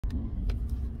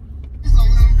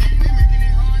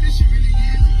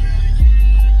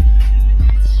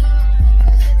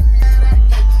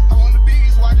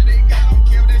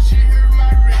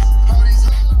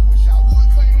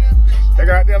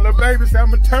got that little baby said,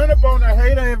 I'm gonna turn up on a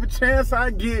hater every chance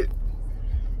I get.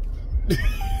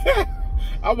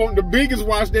 I want the biggest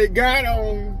watch they got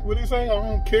on, what they say, I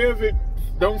don't care if it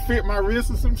don't fit my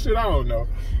wrist or some shit, I don't know.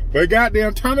 But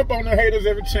goddamn, turn up on the haters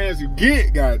every chance you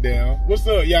get, goddamn. What's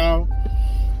up, y'all?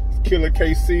 It's Killer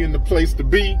KC in the place to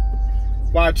be.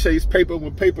 Why chase paper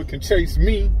when paper can chase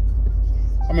me?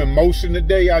 I'm in motion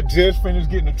today. I just finished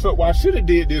getting the truck. Well, I should have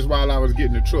did this while I was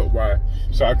getting the truck. Why?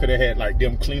 So I could have had like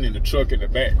them cleaning the truck in the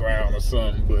background or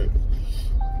something. But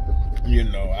you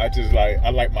know, I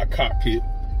like my cockpit.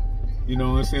 You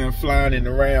know what I'm saying? Flying in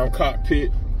the round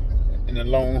cockpit, in the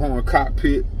Longhorn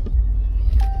cockpit.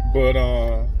 But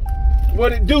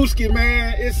what it dooski,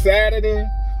 man? It's Saturday.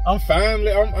 I'm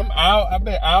out. I've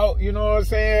been out. You know what I'm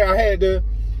saying? I had to.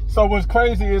 So what's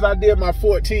crazy is I did my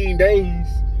 14 days.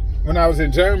 When I was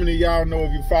in Germany, y'all know,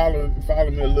 if you follow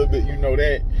me a little bit, you know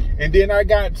that. And then I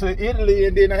got to Italy,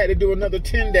 and then I had to do another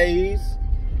 10 days.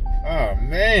 Oh,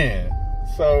 man.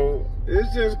 So,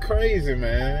 it's just crazy,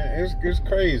 man. It's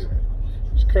crazy.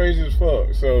 It's crazy as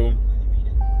fuck. So,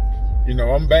 you know,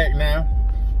 I'm back now.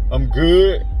 I'm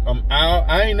good. I'm out.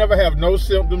 I ain't never have no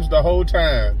symptoms the whole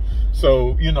time.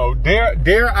 So, you know,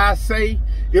 dare I say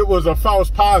it was a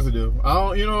false positive. I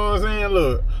don't, you know what I'm saying?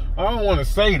 Look, I don't want to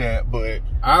say that, but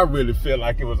I really feel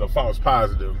like it was a false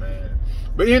positive, man.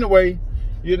 But anyway,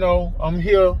 you know, I'm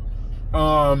here.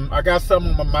 I got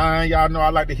something on my mind. Y'all know I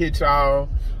like to hit y'all.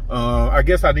 I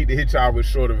guess I need to hit y'all with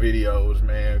shorter videos,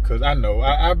 man, because I know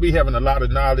I be having a lot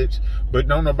of knowledge, but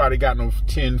don't nobody got no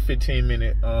 10, 15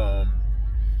 minute,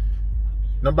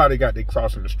 nobody got they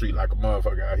crossing the street like a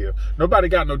motherfucker out here. Nobody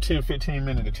got no 10, 15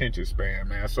 minute attention span,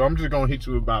 man. So I'm just going to hit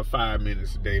you about 5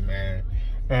 minutes a day, man.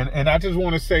 And I just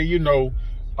want to say, you know,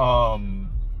 a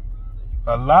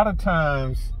lot of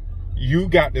times you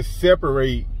got to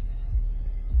separate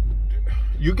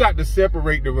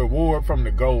the reward from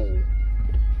the goal.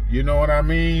 You know what I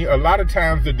mean? A lot of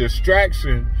times the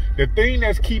distraction, the thing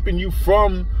that's keeping you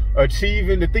from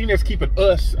achieving, the thing that's keeping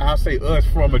us, I'll say us,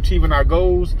 from achieving our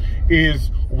goals is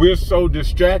we're so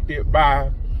distracted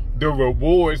by the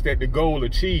rewards that the goal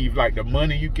achieves, like the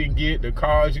money you can get, the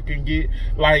cars you can get.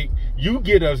 Like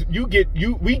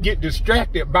we get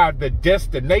distracted by the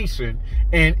destination,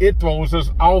 and it throws us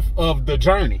off of the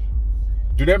journey.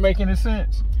 Do that make any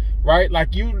sense? Right?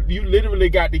 Like you literally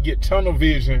got to get tunnel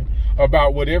vision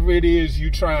about whatever it is you're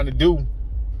trying to do,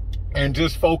 and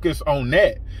just focus on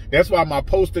that. That's why my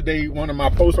post today, one of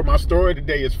my posts on my story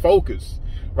today is focus.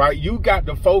 Right? You got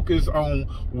to focus on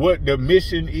what the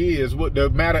mission is, what the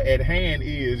matter at hand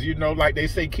is. You know, like they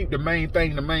say, keep the main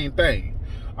thing the main thing.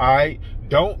 All right?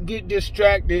 Don't get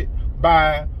distracted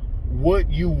by what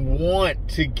you want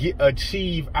to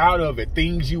achieve out of it,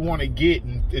 things you want to get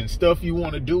and stuff you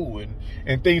want to do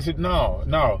and things that,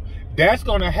 no, that's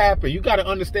going to happen. You got to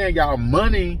understand, y'all,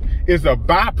 money is a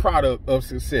byproduct of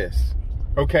success.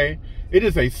 Okay? It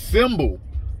is a symbol.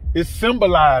 It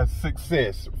symbolizes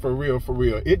success, for real, for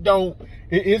real.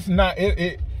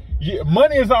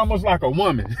 Money is almost like a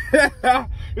woman.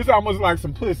 It's almost like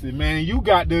some pussy, man. You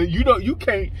got to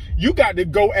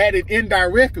go at it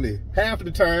indirectly half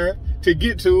the time to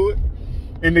get to it.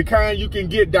 And the kind you can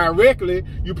get directly,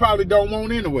 you probably don't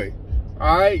want anyway.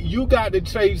 All right? You got to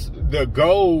chase the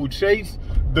goal, chase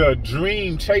the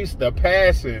dream, chase the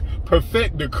passion,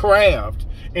 perfect the craft,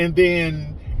 and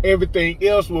then everything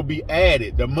else will be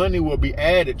added. The money will be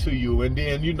added to you, and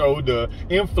then, you know, the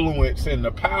influence and the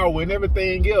power and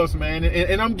everything else, man.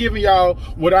 And I'm giving y'all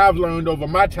what I've learned over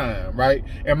my time, right?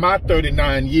 In my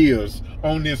 39 years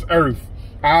on this earth,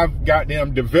 I've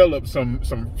goddamn developed some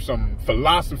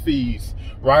philosophies,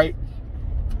 right?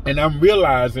 And I'm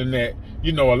realizing that,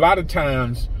 you know, a lot of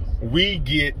times we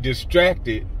get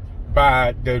distracted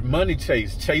by the money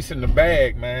chasing the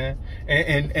bag, man.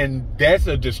 And that's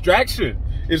a distraction.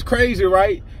 It's crazy,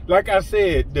 right? Like I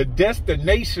said, the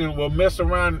destination will mess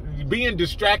around. Being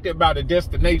distracted by the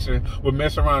destination will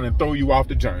mess around and throw you off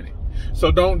the journey.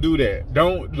 So don't do that.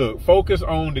 Don't look. Focus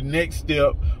on the next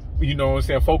step. You know what I'm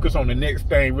saying? Focus on the next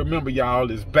thing. Remember,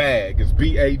 y'all, it's BAG. It's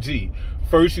B.A.G.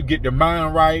 First, you get the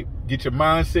mind right, get your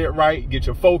mindset right, get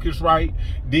your focus right.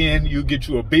 Then you get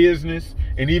you a business.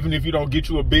 And even if you don't get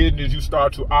you a business, you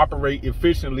start to operate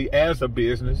efficiently as a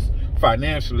business,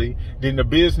 financially. Then the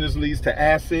business leads to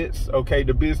assets. Okay,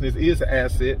 the business is an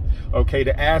asset. Okay,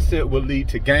 the asset will lead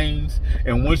to gains.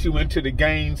 And once you into the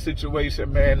gain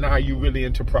situation, man, now you really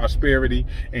into prosperity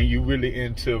and you really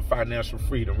into financial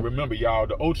freedom. Remember, y'all,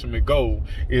 the ultimate goal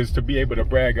is to be able to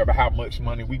brag about how much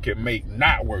money we can make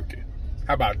not working.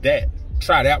 How about that?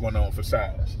 Try that one on for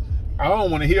size. I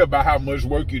don't want to hear about how much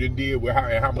work you done did with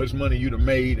how much money you done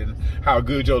made and how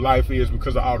good your life is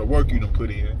because of all the work you done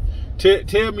put in.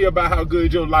 Tell me about how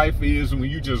good your life is when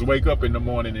you just wake up in the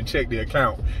morning and check the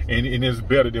account and it's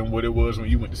better than what it was when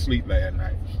you went to sleep last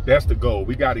night. That's the goal.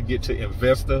 We got to get to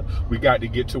investor. We got to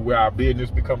get to where our business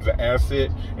becomes an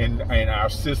asset and our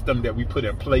system that we put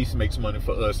in place makes money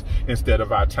for us instead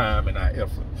of our time and our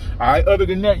effort. All right. Other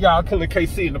than that, y'all, Killer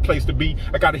KC in the place to be.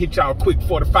 I got to hit y'all quick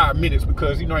 45 minutes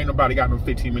because, you know, ain't nobody got no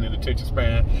 15-minute attention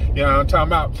span. You know what I'm talking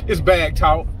about? It's bag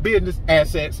talk, business,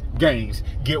 assets, gains.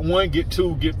 Get one, get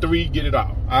two, get three, get it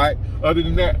all. All right. Other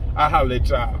than that, I'll holler at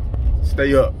y'all.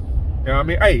 Stay up. You know what I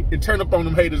mean? Hey, and turn up on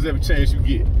them haters every chance you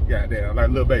get. Goddamn, like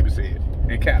Lil Baby said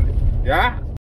in Cali. Yeah?